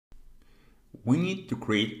We need to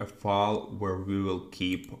create a file where we will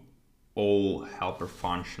keep all helper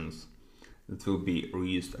functions that will be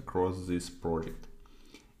reused across this project.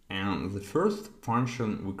 And the first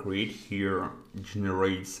function we create here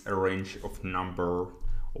generates a range of number,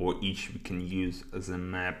 or each we can use as a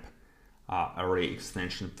map array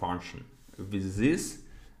extension function. With this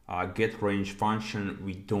getRange function,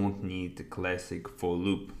 we don't need the classic for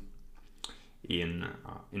loop in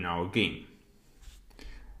our game.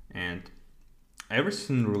 And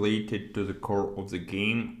everything related to the core of the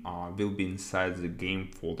game will be inside the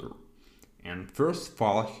game folder. And first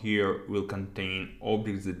file here will contain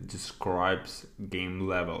objects that describes game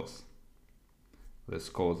levels. Let's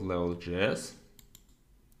call it level.js.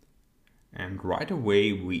 And right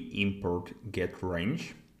away we import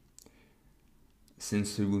getRange,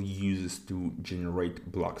 since we will use this to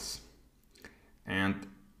generate blocks. And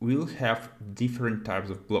we'll have different types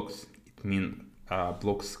of blocks. It means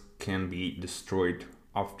blocks can be destroyed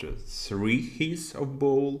after 3 hits of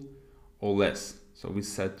ball or less. So we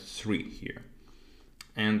set 3 here.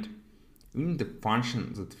 And we need the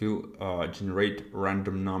function that will generate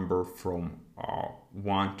random number from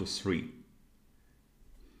 1 to 3.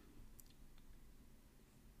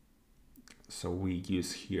 So we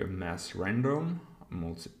use here mass random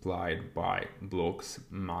multiplied by blocks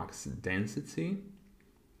max density.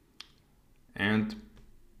 And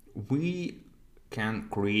we can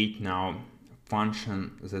create now a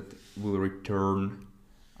function that will return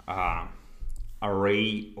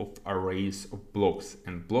array of arrays of blocks,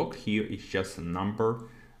 and block here is just a number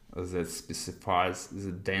that specifies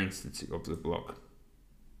the density of the block.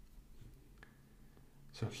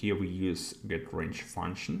 So here we use getRange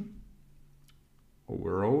function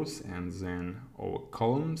over rows and then over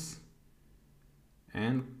columns,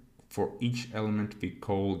 and for each element we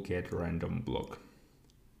call getRandomBlock.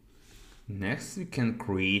 Next we can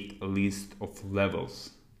create a list of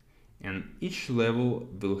levels, and each level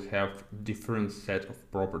will have different set of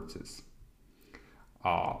properties.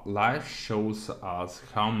 Live shows us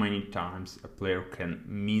how many times a player can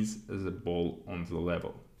miss the ball on the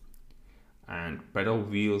level, and pedal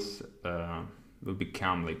wheels will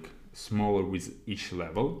become like smaller with each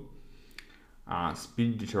level.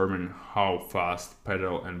 Speed determines how fast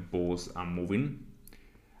pedal and balls are moving.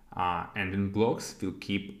 And in blocks we'll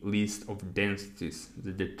keep list of densities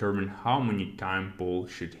that determine how many times ball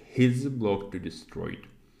should hit the block to destroy it.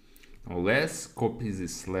 Now let's copy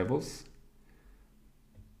these levels.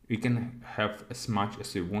 We can have as much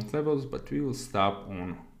as we want levels, but we will stop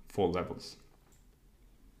on 4 levels.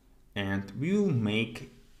 And we will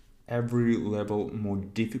make every level more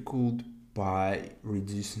difficult by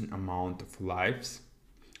reducing amount of lives,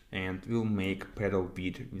 and we'll make pedal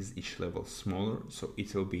beat with each level smaller, so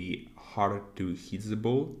it will be harder to hit the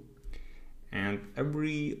ball, and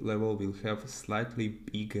every level will have a slightly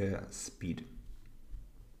bigger speed.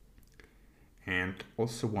 And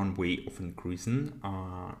also one way of increasing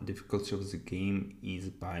difficulty of the game is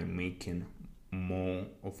by making more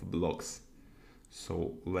of blocks.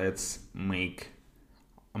 So let's make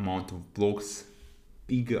amount of blocks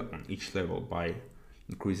bigger on each level by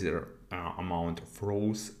increasing the amount of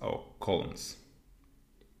rows or columns,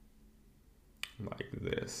 like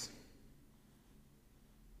this.